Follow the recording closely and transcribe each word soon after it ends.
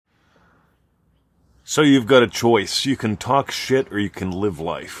So you've got a choice. You can talk shit or you can live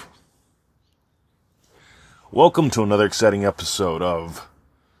life. Welcome to another exciting episode of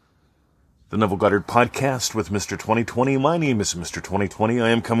the Neville Goddard podcast with Mr. 2020. My name is Mr. 2020. I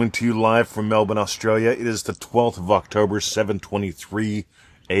am coming to you live from Melbourne, Australia. It is the 12th of October, 7:23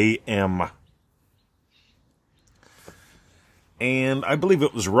 a.m. And I believe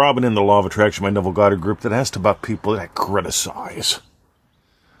it was Robin in the Law of Attraction, my Neville Goddard group, that asked about people that criticize.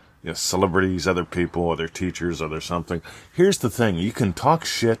 Yes, celebrities, other people, other teachers, other something. Here's the thing. You can talk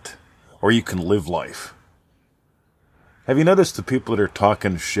shit or you can live life. Have you noticed the people that are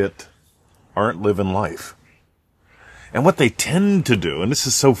talking shit aren't living life? And what they tend to do, and this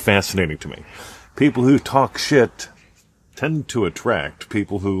is so fascinating to me, people who talk shit tend to attract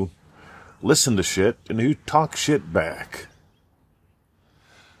people who listen to shit and who talk shit back.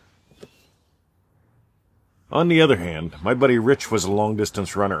 On the other hand, my buddy Rich was a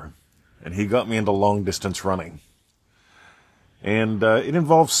long-distance runner, and he got me into long-distance running. And it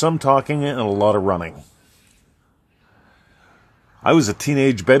involved some talking and a lot of running. I was a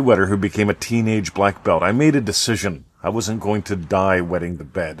teenage bedwetter who became a teenage black belt. I made a decision. I wasn't going to die wetting the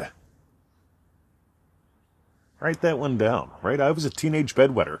bed. Write that one down, right? I was a teenage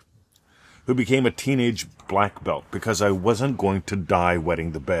bedwetter who became a teenage black belt because I wasn't going to die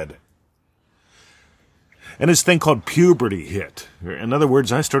wetting the bed. And this thing called puberty hit. In other words,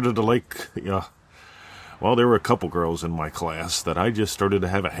 I started to there were a couple girls in my class that I just started to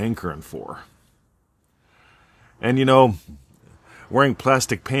have a hankering for. And wearing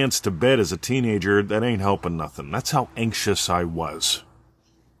plastic pants to bed as a teenager, that ain't helping nothing. That's how anxious I was.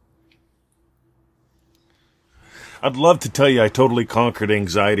 I'd love to tell you I totally conquered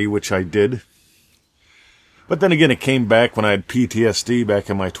anxiety, which I did. But then again, it came back when I had PTSD back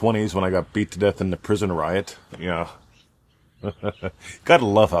in my 20s when I got beat to death in the prison riot. Yeah. Gotta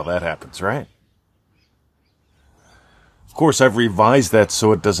love how that happens, right? Of course, I've revised that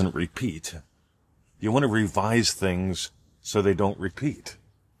so it doesn't repeat. You want to revise things so they don't repeat.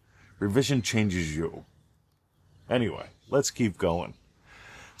 Revision changes you. Anyway, let's keep going.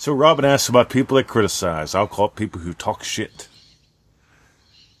 So Robin asks about people that criticize. I'll call it people who talk shit.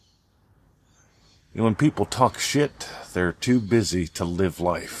 When people talk shit, they're too busy to live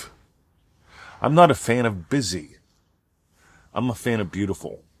life. I'm not a fan of busy. I'm a fan of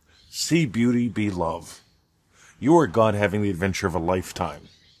beautiful. See beauty, be love. You are God having the adventure of a lifetime.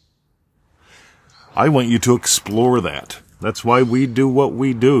 I want you to explore that. That's why we do what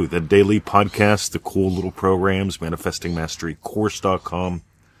we do. The daily podcasts, the cool little programs, manifestingmasterycourse.com.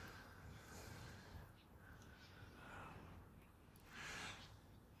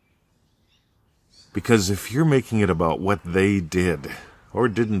 Because if you're making it about what they did or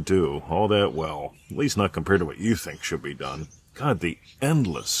didn't do all that well, at least not compared to what you think should be done, God, the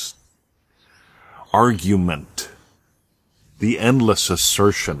endless argument, the endless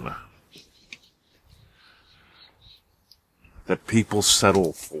assertion that people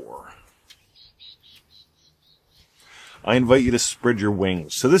settle for. I invite you to spread your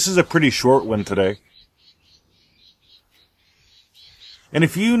wings. So this is a pretty short one today. And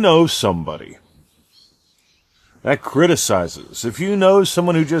if you know somebody that criticizes, if you know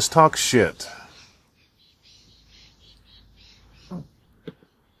someone who just talks shit,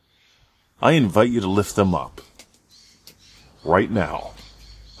 I invite you to lift them up right now.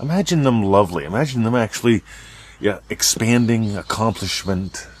 Imagine them lovely. Imagine them actually expanding,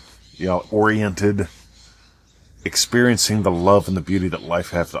 accomplishment, oriented, experiencing the love and the beauty that life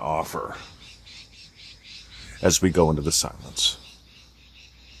has to offer as we go into the silence.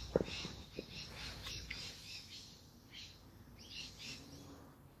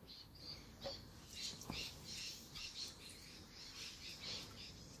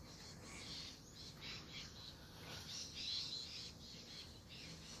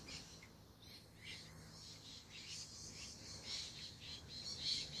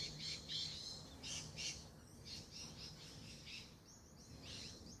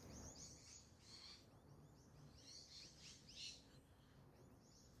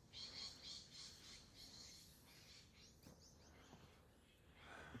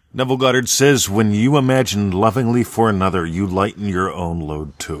 Neville Goddard says, when you imagine lovingly for another, you lighten your own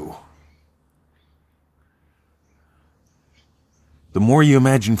load too. The more you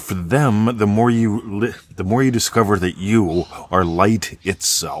imagine for them, the more you discover that you are light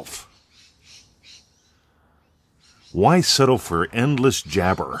itself. Why settle for endless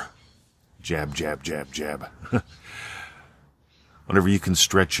jabber? Jab, jab, jab, jab. Whenever you can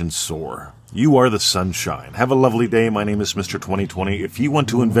stretch and soar. You are the sunshine. Have a lovely day. My name is Mr. 2020. If you want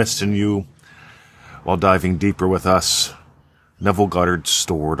to invest in you while diving deeper with us,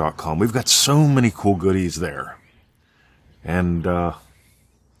 NevilleGoddardStore.com. We've got so many cool goodies there. And I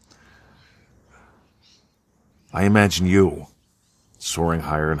imagine you soaring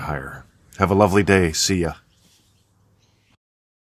higher and higher. Have a lovely day. See ya.